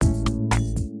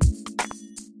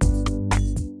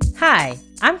Hi,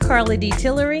 I'm Carla D.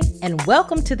 Tillery, and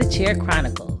welcome to the Chair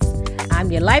Chronicles. I'm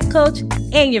your life coach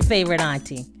and your favorite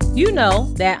auntie. You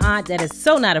know, that aunt that is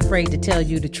so not afraid to tell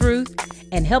you the truth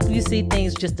and help you see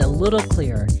things just a little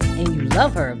clearer, and you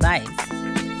love her advice.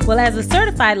 Well, as a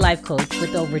certified life coach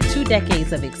with over 2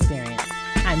 decades of experience,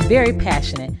 I'm very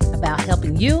passionate about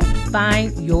helping you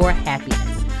find your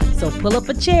happiness. So pull up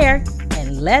a chair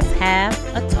and let's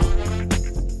have a talk.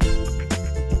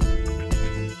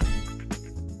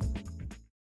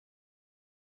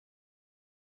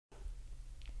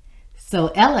 So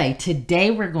LA,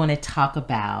 today we're going to talk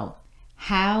about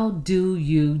how do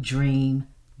you dream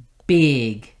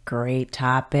big? Great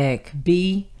topic.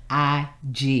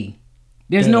 B-I-G.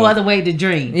 There's no other way to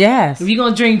dream. Yes. If you're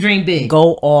going to dream big.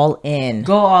 Go all in.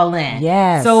 Go all in.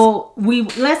 Yes. So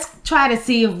let's try to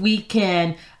see if we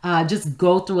can just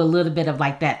go through a little bit of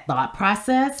like that thought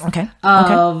process. Okay.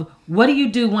 What do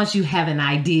you do once you have an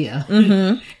idea?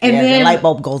 Mm-hmm. And then the light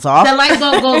bulb goes off. The light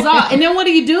bulb goes off. And then what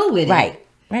do you do with it?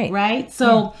 Right.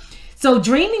 So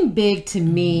dreaming big to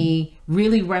me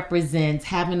really represents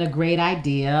having a great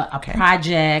idea, a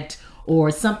project,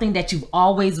 or something that you've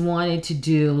always wanted to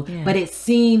do, but it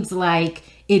seems like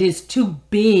it is too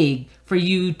big for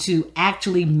you to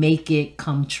actually make it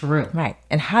come true. Right.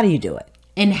 And how do you do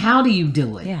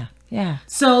it? Yeah.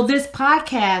 So this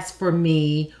podcast for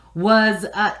me was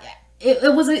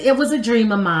it was a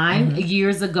dream of mine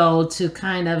years ago to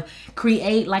kind of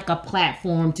create like a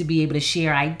platform to be able to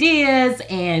share ideas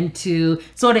and to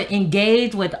sort of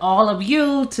engage with all of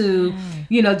you to,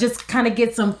 just kind of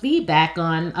get some feedback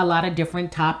on a lot of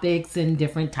different topics and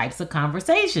different types of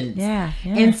conversations. Yeah.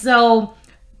 And so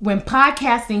when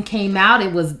podcasting came out,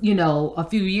 it was, a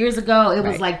few years ago, it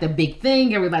was like the big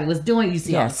thing everybody was doing. You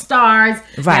see all the stars.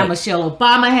 Right. Now Michelle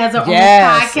Obama has her own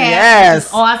podcast. Yes.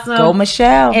 It's awesome. Go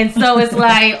Michelle. And so it's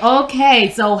like,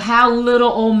 okay, so how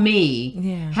little old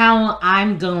me, how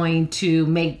I'm going to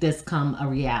make this come a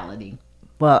reality.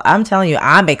 Well, I'm telling you,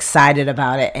 I'm excited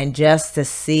about it. And just to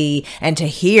see and to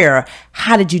hear,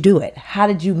 how did you do it? How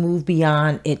did you move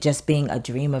beyond it just being a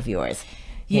dream of yours?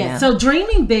 Yeah. So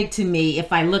dreaming big to me,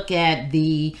 if I look at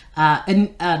the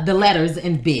letters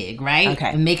in big, right?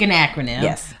 Okay. And make an acronym.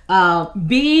 Yes.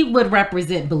 B would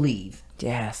represent believe.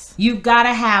 Yes. You've got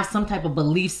to have some type of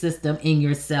belief system in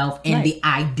yourself and the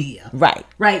idea.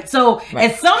 Right. So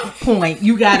at some point,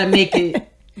 you got to make it,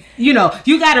 you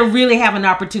got to really have an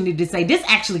opportunity to say, this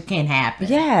actually can happen.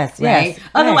 Yes. Right? Yes.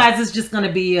 Otherwise, it's just going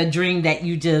to be a dream that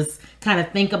you just kind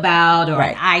of think about or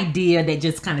an idea that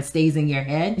just kind of stays in your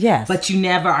head. Yes. But you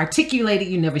never articulate it,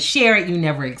 you never share it, you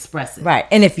never express it. Right.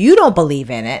 And if you don't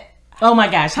believe in it, oh my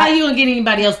gosh, how are you going to get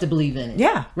anybody else to believe in it?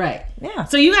 Yeah. Right. Yeah.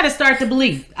 So you got to start to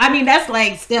believe. I mean, that's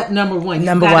like step number one.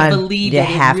 Number you got to one, believe you that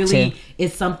have it really to.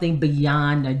 is something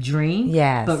beyond a dream.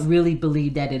 Yes. But really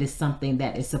believe that it is something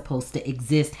that is supposed to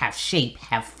exist, have shape,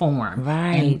 have form.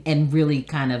 Right. And really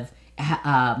kind of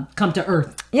come to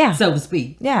earth, so to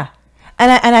speak. Yeah.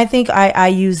 And I think I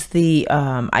use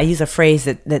a phrase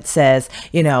that says,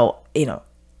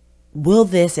 will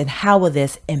this and how will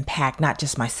this impact not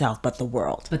just myself, but the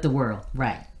world?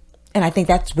 Right. And I think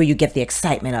that's where you get the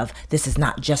excitement of, this is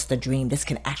not just a dream. This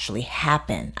can actually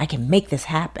happen. I can make this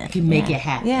happen. Make it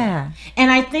happen. Yeah. And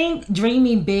I think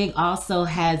dreaming big also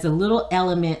has a little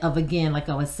element of, again, like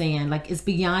I was saying, like it's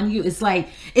beyond you. It's like,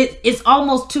 it's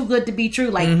almost too good to be true.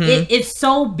 Like it's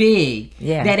so big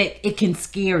that it can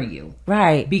scare you.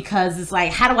 Right. Because it's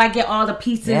like, how do I get all the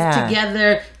pieces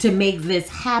together to make this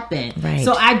happen? Right.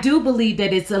 So I do believe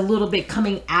that it's a little bit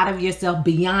coming out of yourself,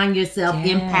 beyond yourself,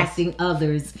 impacting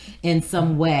others in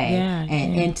some way.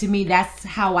 And to me, that's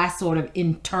how I sort of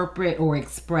interpret or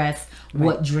express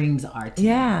what dreams are to me.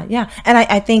 Yeah. And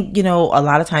I think, a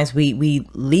lot of times we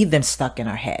leave them stuck in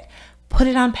our head. Put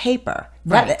it on paper.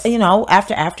 Right.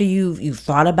 After you've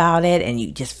thought about it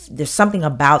and there's something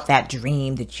about that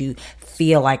dream that you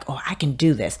feel like, oh, I can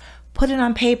do this. Put it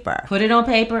on paper.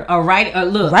 Or write it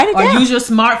down. Or use your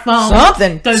smartphone.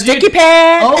 Something. Sticky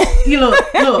pad.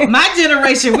 Look, my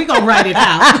generation, we're going to write it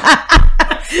out.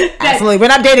 Absolutely. We're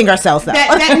not dating ourselves though.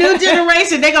 That new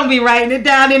generation, they're going to be writing it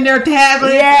down in their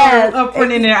tablet or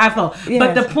putting it in their iPhone. Yes.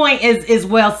 But the point is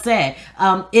well said.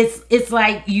 It's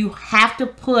like you have to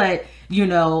put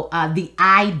the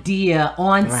idea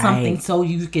on something so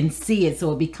you can see it,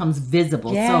 so it becomes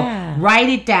visible. So write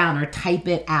it down or type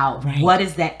it out. Right. What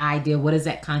is that idea? What is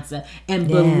that concept? And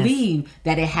believe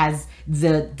that it has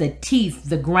the teeth,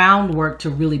 the groundwork to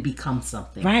really become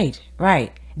something. Right.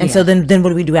 And so then what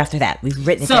do we do after that? We've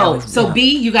written it down. So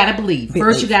B, you got to believe.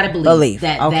 First, you got to believe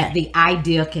that the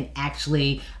idea can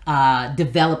actually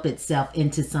develop itself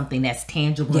into something that's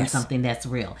tangible and something that's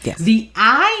real. Yes. The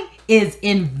I is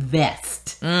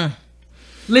invest.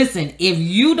 Listen, if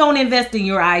you don't invest in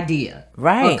your idea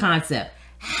or concept,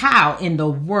 how in the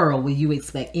world will you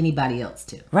expect anybody else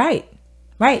to? Right.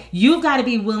 You've got to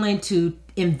be willing to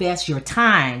invest your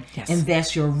time,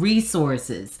 invest your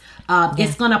resources.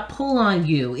 It's gonna pull on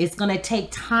you. It's gonna take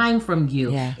time from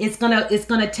you. Yeah. It's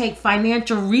gonna take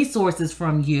financial resources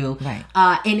from you. Right.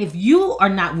 And if you are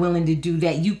not willing to do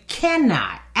that, you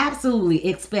cannot absolutely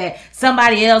expect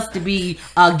somebody else to be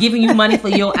giving you money for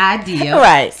your idea.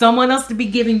 Right. Someone else to be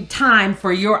giving time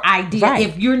for your idea Right.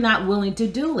 if you're not willing to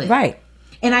do it. Right.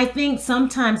 And I think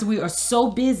sometimes we are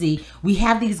so busy, we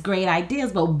have these great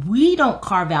ideas, but we don't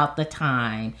carve out the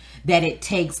time that it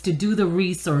takes to do the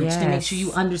research to make sure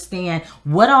you understand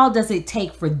what all does it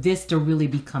take for this to really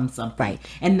become something. Right.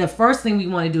 And the first thing we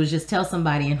want to do is just tell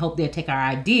somebody and hope they'll take our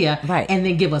idea and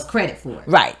then give us credit for it.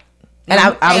 Right. And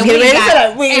I was getting ready to say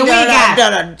that. We ain't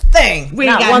done a thing. We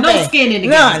ain't got no skin in the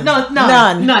game. None.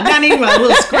 Not even a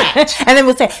little scratch. And then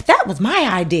we'll say, that was my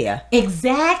idea.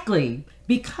 Exactly.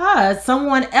 Because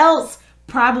someone else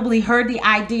probably heard the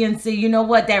idea and said, you know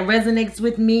what, that resonates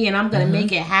with me and I'm going to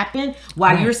make it happen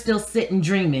while you're still sitting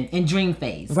dreaming in dream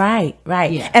phase. Right.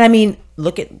 Yeah. And I mean,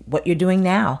 look at what you're doing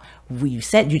now. You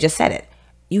just said it.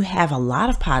 You have a lot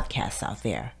of podcasts out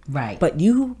there. Right. But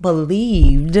you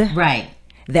believed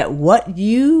that what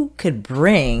you could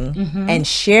bring and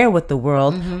share with the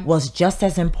world was just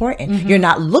as important. You're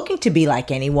not looking to be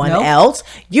like anyone else.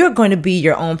 You're going to be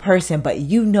your own person, but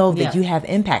you know that you have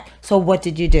impact. So what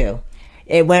did you do?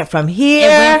 It went from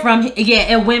here.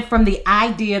 It went from the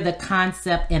idea, the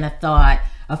concept, and a thought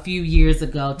a few years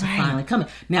ago to finally coming.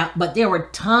 Now, but there were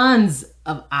tons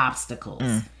of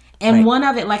obstacles. And one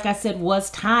of it, like I said,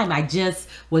 was time. I just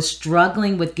was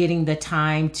struggling with getting the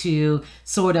time to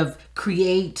sort of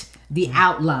create the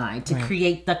outline, to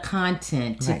create the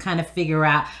content, to kind of figure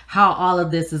out how all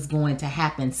of this is going to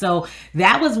happen. So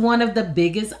that was one of the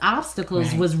biggest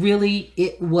obstacles was really,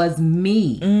 it was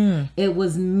me. It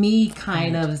was me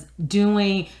kind of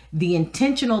doing the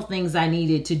intentional things I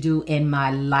needed to do in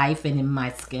my life and in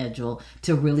my schedule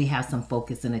to really have some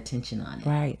focus and attention on it.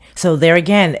 Right. So there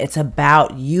again, it's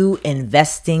about you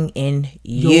investing in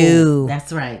you.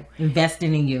 That's right.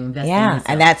 Investing in you. Investing in yourself.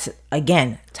 And that's,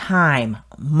 again, time,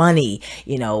 money,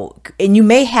 and you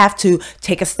may have to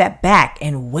take a step back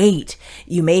and wait.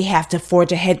 You may have to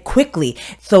forge ahead quickly.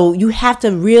 So you have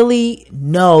to really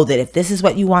know that if this is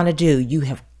what you want to do, you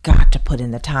have got to put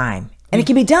in the time. And it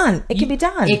can be done. It can be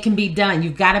done.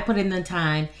 You've got to put in the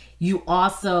time. You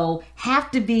also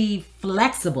have to be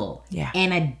flexible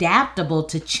and adaptable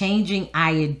to changing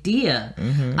idea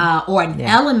or an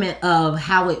element of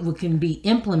how it can be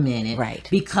implemented. Right.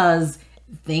 Because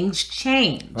things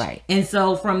change. Right. And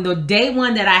so from the day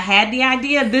one that I had the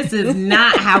idea, this is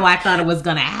not how I thought it was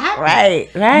going to happen. Right.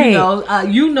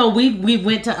 We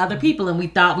went to other people and we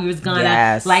thought we was going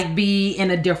to be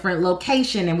in a different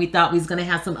location and we thought we was going to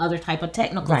have some other type of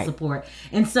technical support.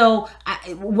 And so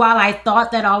while I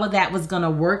thought that all of that was going to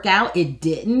work out, it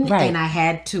didn't. Right. And I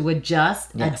had to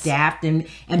adjust, adapt, and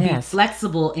be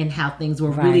flexible in how things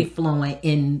were really flowing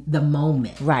in the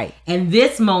moment. Right. And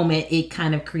this moment, it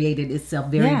kind of created itself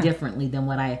very differently than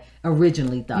what I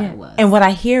originally thought it was. And what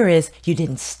I hear is you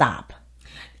didn't stop.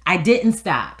 I didn't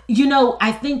stop.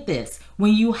 I think this,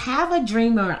 when you have a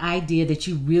dream or idea that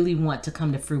you really want to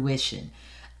come to fruition,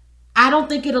 I don't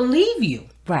think it'll leave you.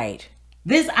 Right.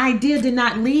 This idea did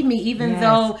not leave me, even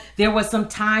though there was some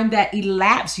time that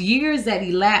elapsed, years that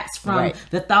elapsed from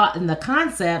the thought and the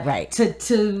concept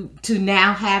to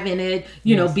now having it,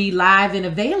 be live and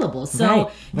available.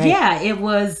 So it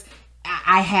was,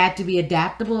 I had to be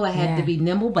adaptable. I had to be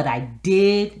nimble, but I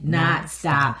did not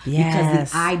stop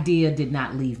because the idea did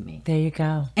not leave me. There you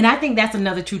go. And I think that's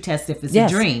another true test if it's a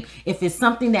dream. If it's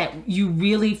something that you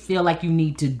really feel like you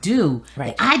need to do,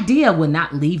 the idea will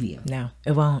not leave you. No,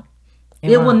 it won't.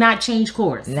 It will not change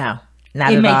course. No,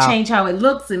 not at all. It may change how it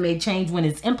looks. It may change when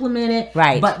it's implemented.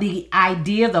 Right. But the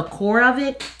idea, the core of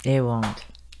it, it won't.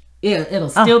 It'll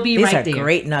still be right there. These are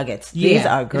great nuggets. These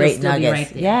are great nuggets.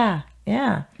 Right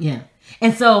there. Yeah.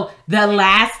 And so the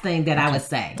last thing that I would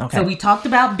say. Okay. So we talked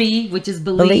about B, which is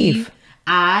believe.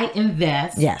 I,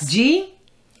 invest. Yes. G,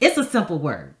 it's a simple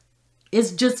word.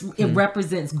 It's just, it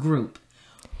represents group.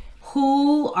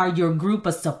 Who are your group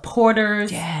of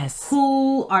supporters? Yes.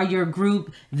 Who are your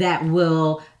group that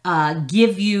will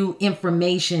give you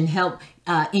information, help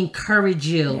encourage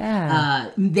you.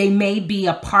 They may be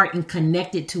a part and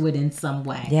connected to it in some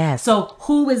way. Yes. So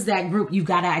who is that group? You've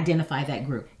got to identify that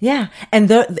group. Yeah. And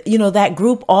that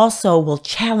group also will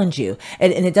challenge you.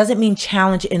 And it doesn't mean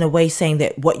challenge in a way saying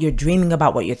that what you're dreaming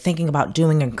about, what you're thinking about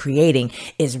doing and creating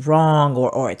is wrong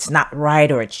or it's not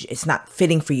right or it's not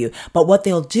fitting for you. But what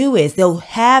they'll do is they'll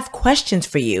have questions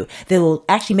for you that will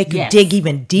actually make you dig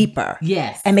even deeper.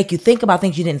 Yes. And make you think about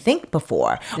things you didn't think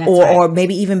before. That's right. Or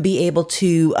maybe even be able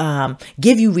to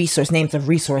give you names of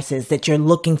resources that you're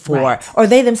looking for. Right. Or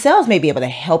they themselves may be able to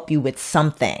help you with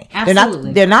something.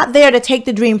 Absolutely. They're not there to take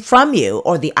the dream from you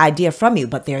or the idea from you,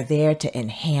 but they're there to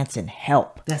enhance and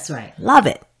help. That's right. Love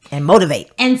it. And motivate.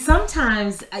 And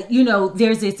sometimes,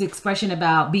 there's this expression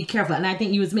about be careful. And I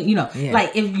think you was,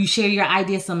 like if you share your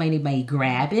idea, somebody may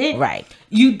grab it. Right.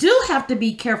 You do have to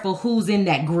be careful who's in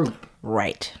that group.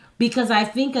 Right. Because I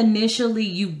think initially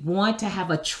you want to have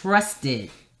a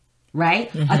trusted,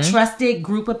 right? Mm-hmm. A trusted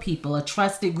group of people, a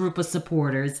trusted group of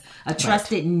supporters, a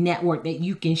trusted network that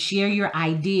you can share your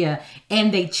idea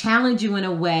and they challenge you in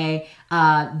a way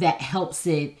that helps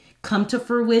it come to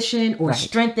fruition or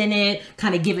strengthen it,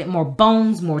 kind of give it more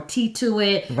bones, more teeth to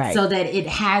it, so that it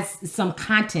has some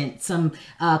content, some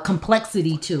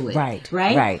complexity to it.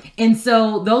 Right. And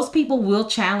so those people will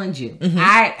challenge you. Mm-hmm.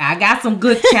 I got some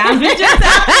good challenges out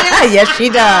there. Yes, she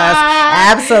does.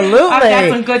 Absolutely. I've got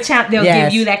some good challenges. They'll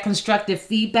give you that constructive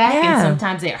feedback, and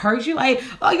sometimes it hurts you. Like,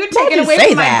 you're taking away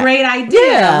from my great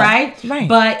idea, right?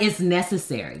 But it's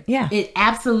necessary. Yeah. It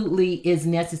absolutely is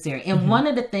necessary. And one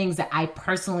of the things that I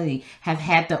personally have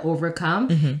had to overcome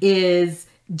is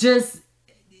just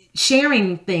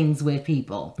sharing things with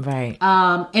people. Right.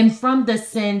 And from the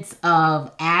sense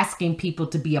of asking people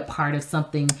to be a part of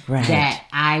something that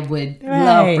I would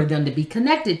love for them to be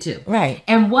connected to. Right.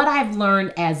 And what I've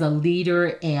learned as a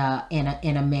leader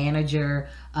and a manager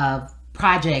of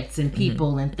projects and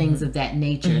people and things of that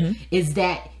nature is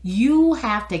that you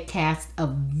have to cast a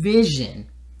vision,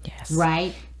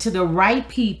 right, to the right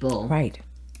people. Right.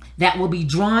 That will be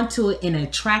drawn to it and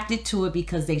attracted to it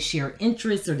because they share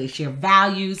interests or they share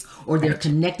values or they're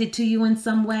connected to you in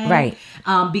some way.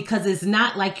 Right. Because it's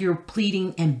not like you're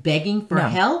pleading and begging for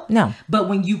help. No. But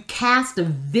when you cast a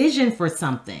vision for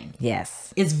something,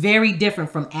 it's very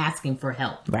different from asking for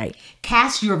help. Right.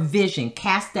 Cast your vision.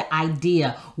 Cast the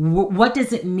idea. What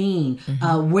does it mean?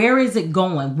 Where is it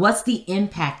going? What's the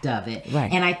impact of it?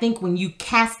 Right. And I think when you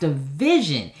cast a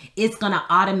vision, it's going to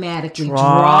automatically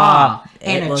draw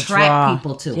and attract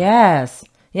people to it. Yes.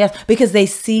 Because they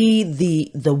see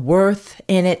the worth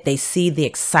in it. They see the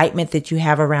excitement that you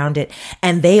have around it.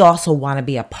 And they also want to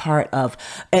be a part of,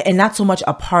 and not so much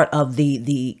a part of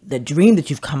the dream that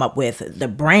you've come up with, the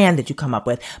brand that you come up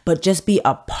with, but just be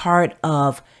a part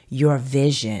of your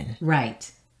vision.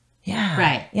 Right. Yeah.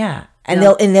 Right. Yeah. And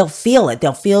they'll feel it.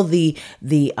 They'll feel the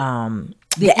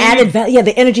added value,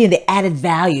 the energy and the added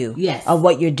value of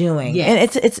what you're doing. And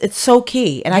it's so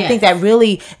key. And I think that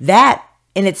really, that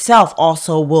in itself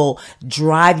also will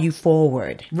drive you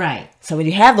forward. Right. So when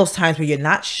you have those times where you're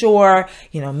not sure,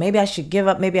 maybe I should give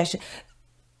up, maybe I should.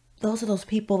 Those are those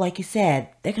people, like you said,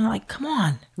 they're going to like, come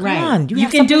on. You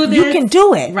can do this. You can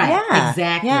do it. Right. Yeah.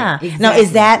 Exactly. Yeah. Exactly. Now,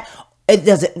 is that, it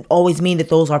doesn't always mean that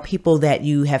those are people that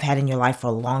you have had in your life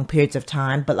for long periods of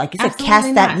time. But like you said,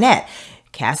 cast that net.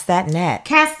 Cast that net.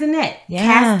 Cast the net. Yeah.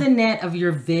 Cast the net of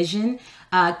your vision.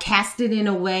 Cast it in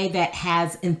a way that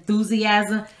has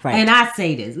enthusiasm. Right. And I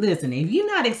say this, listen, if you're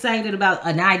not excited about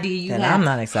an idea you have, I'm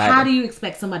not excited. How do you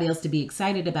expect somebody else to be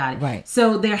excited about it? Right.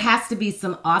 So there has to be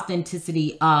some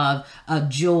authenticity of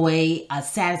joy,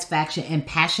 satisfaction, and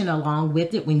passion along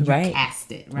with it when you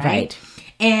cast it. Right.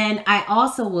 And I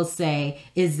also will say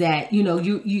is that,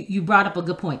 you brought up a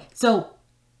good point. So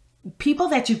people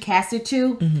that you cast it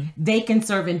to, they can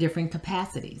serve in different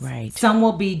capacities. Right. Some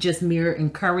will be just mere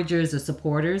encouragers or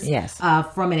supporters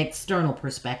from an external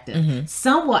perspective.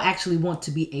 Some will actually want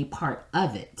to be a part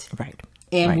of it. Right.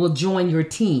 And will join your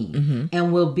team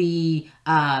and will be...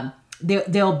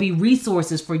 There'll be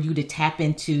resources for you to tap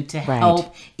into to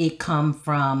help it come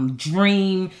from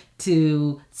dream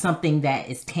to something that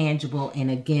is tangible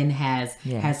and again has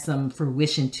some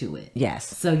fruition to it.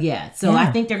 Yes. So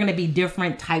I think there are going to be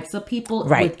different types of people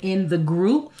within the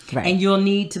group, and you'll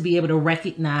need to be able to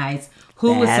recognize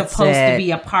who is supposed to be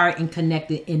a part and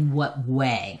connected in what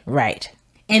way. Right.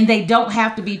 And they don't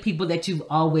have to be people that you've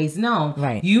always known.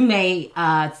 Right. You may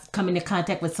come into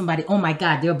contact with somebody, oh my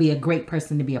God, there'll be a great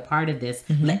person to be a part of this.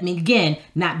 Let me, again,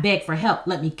 not beg for help.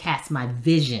 Let me cast my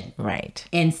vision. Right.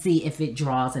 And see if it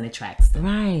draws and attracts them.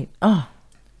 Right. Oh,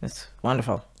 It's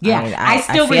wonderful. Yeah, I mean, I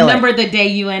still feel remember the day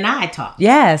you and I talked.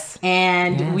 Yes.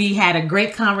 And we had a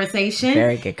great conversation.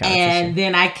 Very good conversation. And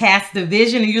then I cast the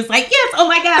vision, and you was like, yes, oh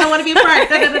my God, I want to be a part.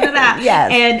 Da, da, da, da, da.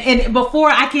 Yes. And before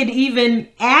I could even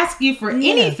ask you for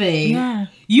anything, Yeah.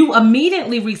 you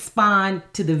immediately respond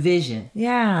to the vision.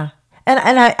 Yeah. And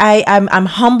I'm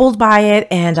humbled by it,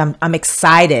 and I'm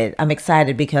excited. I'm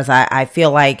excited because I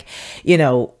feel like, you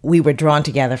know, we were drawn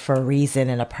together for a reason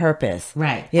and a purpose.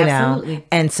 Right. You Absolutely. know?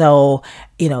 And so,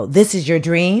 you know, this is your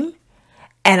dream,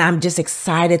 and I'm just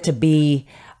excited to be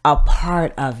a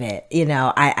part of it. You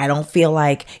know, I don't feel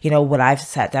like, you know, when I've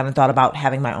sat down and thought about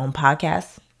having my own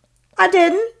podcast, I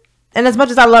didn't. And as much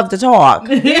as I love to talk,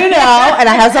 you know, and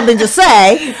I have something to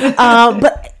say,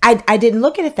 but I didn't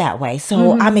look at it that way.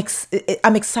 So I'm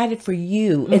excited for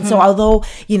you. And so although,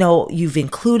 you know, you've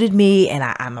included me and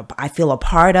I feel a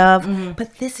part of,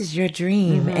 but this is your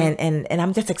dream. And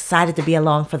I'm just excited to be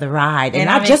along for the ride. And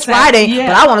not just riding, but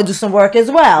I want to do some work as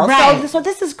well. Right. So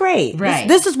this is great. Right.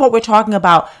 This is what we're talking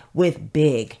about with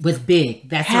big. With big.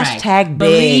 That's Hashtag right. big.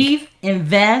 Believe,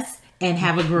 invest, and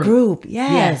have a group.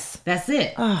 Yes. That's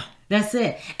it. That's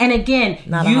it. And again,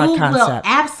 Not a you hard will concept.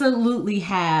 absolutely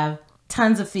have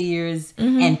tons of fears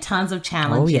and tons of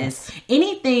challenges. Oh, yes.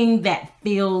 Anything that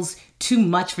feels too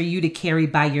much for you to carry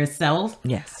by yourself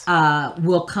Yes.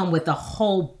 will come with a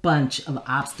whole bunch of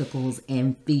obstacles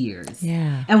and fears.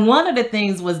 Yeah. And one of the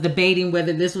things was debating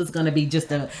whether this was going to be just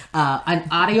an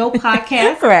audio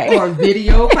podcast Right. or a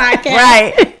video podcast.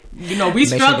 Right. You know, we Make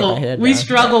sure you get struggle. my head We down.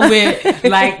 struggle with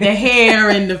like the hair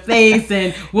and the face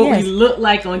and what Yes. we look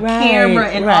like on Right, camera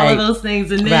and all right. of those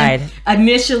things. And then Right.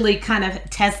 initially kind of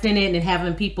testing it and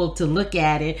having people to look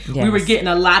at it, we were Yes. getting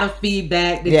a lot of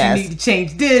feedback that Yes. you need to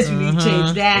change this, you need to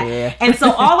change that. Yeah. And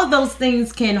so all of those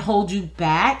things can hold you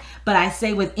back. But I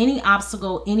say with any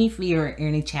obstacle, any fear, or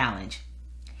any challenge,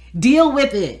 deal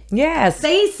with it. Yes.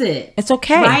 Face it. It's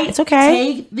okay. Right? It's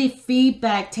okay. Take the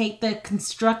feedback, take the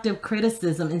constructive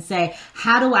criticism and say,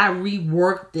 how do I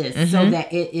rework this so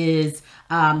that it is,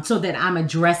 so that I'm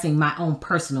addressing my own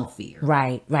personal fear.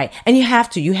 Right, right. And you have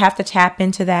to tap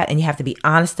into that, and you have to be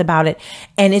honest about it.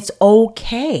 And it's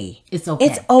okay. It's okay.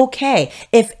 It's okay.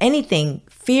 If anything,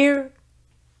 fear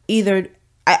either,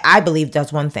 I believe,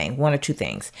 does one or two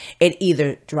things. It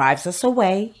either drives us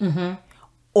away,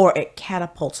 or it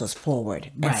catapults us forward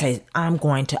and Right. says, I'm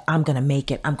going to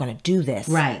make it. I'm going to do this.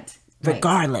 Right.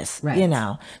 Regardless, Right. you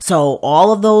know. So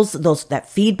all of those that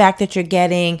feedback that you're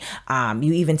getting,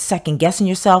 you even second guessing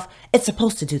yourself, it's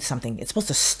supposed to do something. It's supposed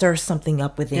to stir something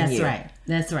up within That's you. right.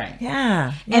 That's right.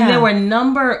 Yeah. And there were a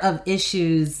number of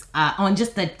issues on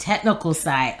just the technical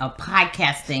side of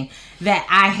podcasting that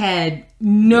I had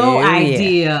no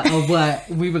idea of what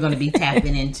we were going to be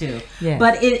tapping into. Yeah.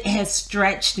 But it has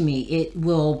stretched me. It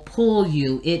will pull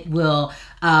you. It will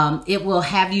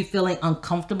have you feeling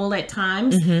uncomfortable at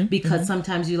times because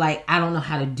sometimes you're like, I don't know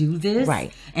how to do this.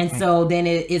 Right. And so then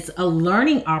it's a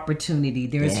learning opportunity.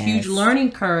 There's huge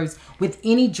learning curves with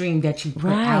any dream that you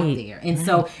put out Right. there. And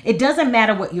so it doesn't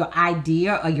matter what your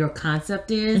idea or your concept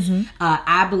is.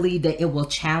 I believe that it will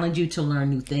challenge you to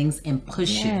learn new things and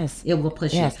push Yes. you. It will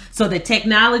push Yes. you. So the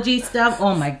technology stuff,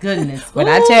 oh my goodness. When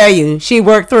I tell you, she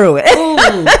worked through it.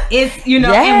 Ooh, it's, you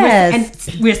know, Yes.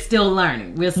 and we're still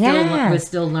learning. We're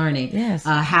still learning Yes.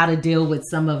 how to deal with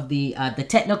some of the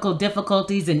technical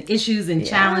difficulties and issues and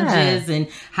challenges and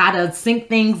how to sync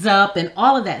things up and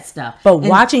all of that stuff. But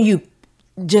watching you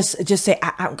just say,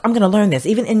 I'm going to learn this,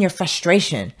 even in your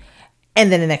frustration. And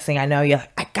then the next thing I know, you're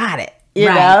like, I got it. You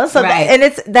know? So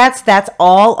and that's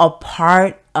all a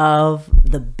part of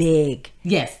the big.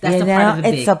 Yes, that's a part of the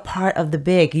big. It's a part of the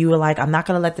big. You were like, I'm not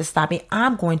going to let this stop me.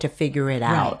 I'm going to figure it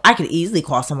out. I could easily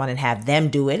call someone and have them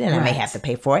do it, and I may have to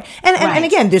pay for it. And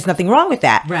again, there's nothing wrong with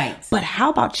that. Right. But how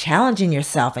about challenging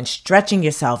yourself and stretching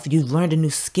yourself? You learned a new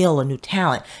skill, a new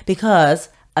talent, because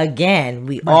again,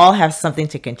 we all have something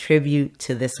to contribute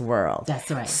to this world. That's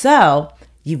right. So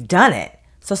you've done it.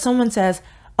 So someone says,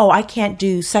 oh, I can't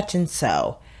do such and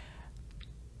so.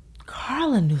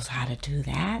 Carla knows how to do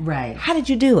that. Right. How did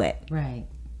you do it? Right.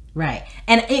 Right.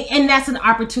 And that's an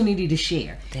opportunity to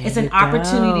share. It's an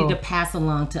opportunity to pass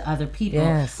along to other people.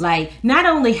 Yes. Like not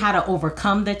only how to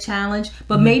overcome the challenge,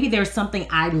 but maybe there's something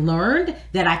I learned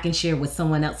that I can share with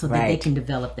someone else so that they can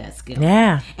develop that skill.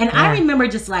 Yeah. And I remember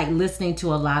just like listening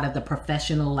to a lot of the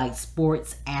professional like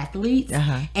sports athletes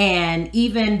and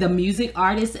even the music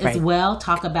artists as well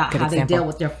talk about how they dealt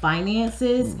with their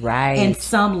finances. Right. And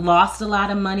some lost a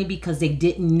lot of money because they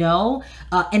didn't know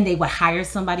and they would hire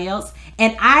somebody else.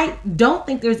 And I don't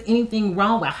think there's anything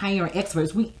wrong with hiring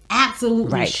experts. We absolutely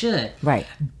absolutely should. Right.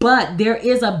 But there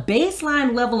is a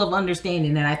baseline level of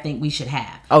understanding that I think we should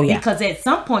have. Oh, yeah. Because at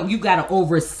some point, you've got to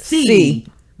oversee.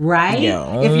 Right?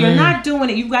 Yeah. If you're not doing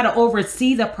it, you've got to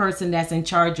oversee the person that's in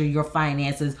charge of your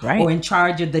finances or in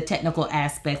charge of the technical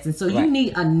aspects. And so you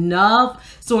need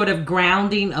enough sort of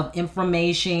grounding of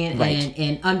information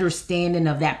and understanding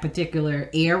of that particular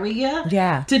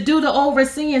area to do the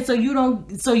overseeing so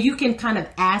you can kind of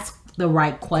ask the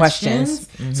right questions.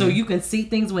 So you can see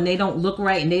things when they don't look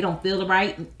right and they don't feel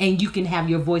right, and you can have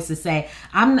your voice to say,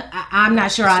 I'm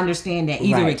not sure I understand that.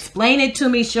 Either explain it to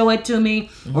me, show it to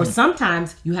me, or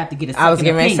sometimes you have to get a second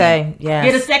opinion. I was going to say,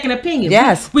 get a second opinion.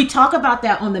 Yes. We talk about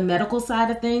that on the medical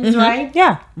side of things, right?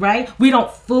 Yeah. Right? We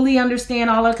don't fully understand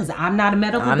all of it because I'm not a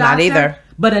medical doctor. I'm not either.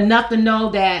 But enough to know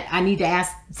that I need to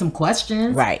ask some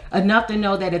questions. Right. Enough to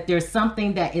know that if there's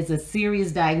something that is a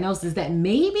serious diagnosis, that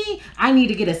maybe I need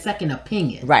to get a second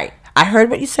opinion. Right. I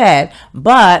heard what you said,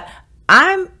 but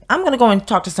I'm going to go and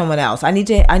talk to someone else. I need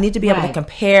to be able to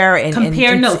compare and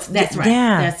notes. That's right.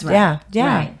 That's right.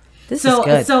 Yeah. Right. This is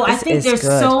good. So I think there's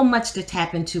so much to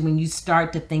tap into when you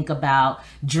start to think about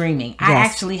dreaming. I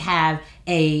actually have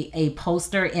a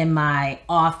poster in my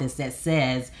office that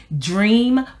says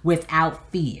 "Dream without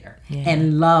fear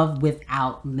and love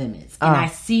without limits," and I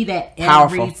see that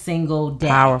every single day.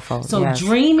 Powerful. So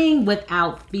dreaming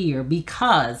without fear,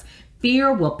 because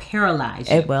fear will paralyze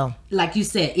you. It will. Like you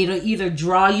said, it'll either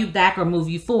draw you back or move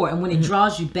you forward. And when it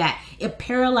draws you back, it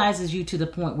paralyzes you to the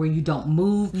point where you don't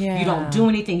move, you don't do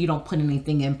anything, you don't put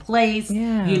anything in place,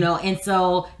 and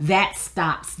so that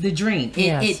stops the dream.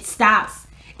 It stops.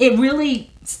 It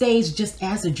really stays just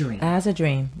as a dream. As a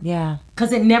dream, yeah.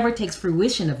 Because it never takes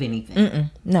fruition of anything.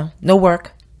 No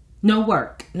work. No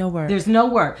work. There's no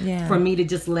work for me to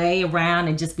just lay around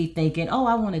and just be thinking, oh,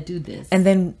 I want to do this. And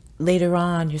then later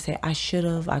on, you say, I should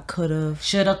have, I could have.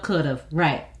 Shoulda, could have.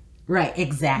 Right,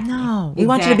 exactly. No, we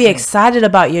want you to be excited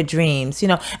about your dreams,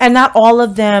 and not all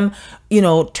of them,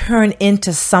 turn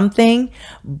into something,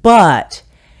 but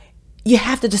you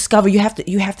have to discover, you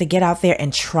have to get out there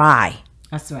and try.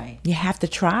 That's right. You have to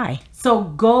try. So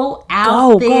go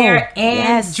out there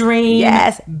and dream.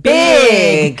 Yes,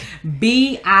 big.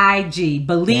 B.I.G.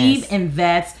 Believe,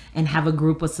 invest, and have a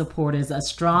group of supporters, a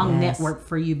strong network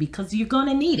for you, because you're going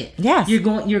to need it. Yes. You're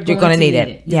going to need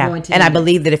it. And I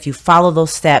believe that if you follow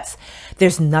those steps,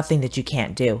 there's nothing that you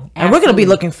can't do. And we're going to be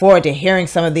looking forward to hearing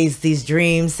some of these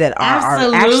dreams that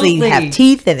are actually have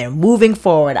teeth and they're moving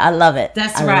forward. I love it.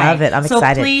 That's right. I love it. I'm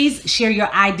excited. So please share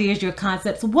your ideas, your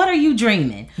concepts. What are you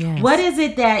dreaming? Yes. What is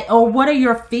it what are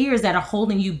your fears that are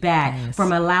holding you back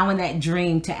from allowing that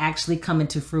dream to actually come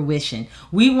into fruition?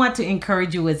 We want to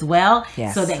encourage you as well,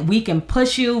 so that we can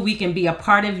push you. We can be a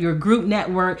part of your group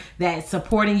network that's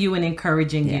supporting you and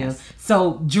encouraging you.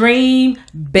 So dream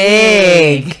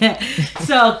big.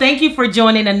 So thank you for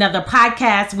joining another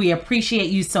podcast. We appreciate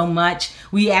you so much.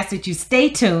 We ask that you stay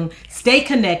tuned, stay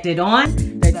connected on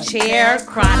The Chair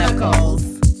Chronicles.